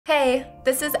Hey,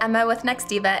 this is Emma with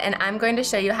Nextiva, and I'm going to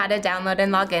show you how to download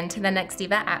and log in to the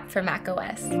Nextiva app for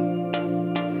macOS.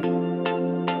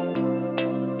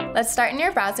 Let's start in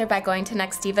your browser by going to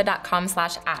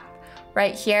nextiva.com/app.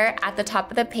 Right here at the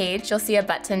top of the page, you'll see a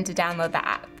button to download the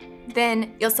app.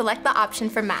 Then you'll select the option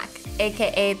for Mac,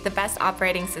 aka the best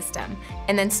operating system,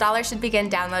 and the installer should begin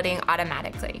downloading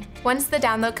automatically. Once the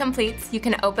download completes, you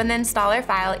can open the installer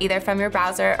file either from your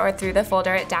browser or through the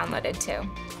folder it downloaded to.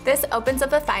 This opens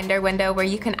up a Finder window where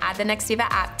you can add the Nextiva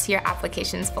app to your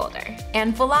Applications folder.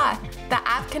 And voila! The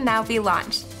app can now be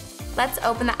launched. Let's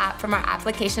open the app from our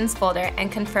Applications folder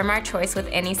and confirm our choice with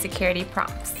any security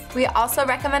prompts. We also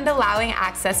recommend allowing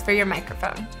access for your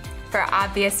microphone, for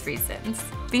obvious reasons.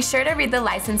 Be sure to read the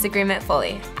license agreement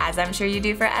fully, as I'm sure you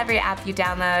do for every app you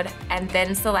download, and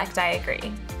then select I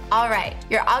agree. Alright,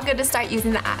 you're all good to start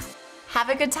using the app. Have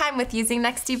a good time with using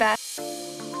Nextiva.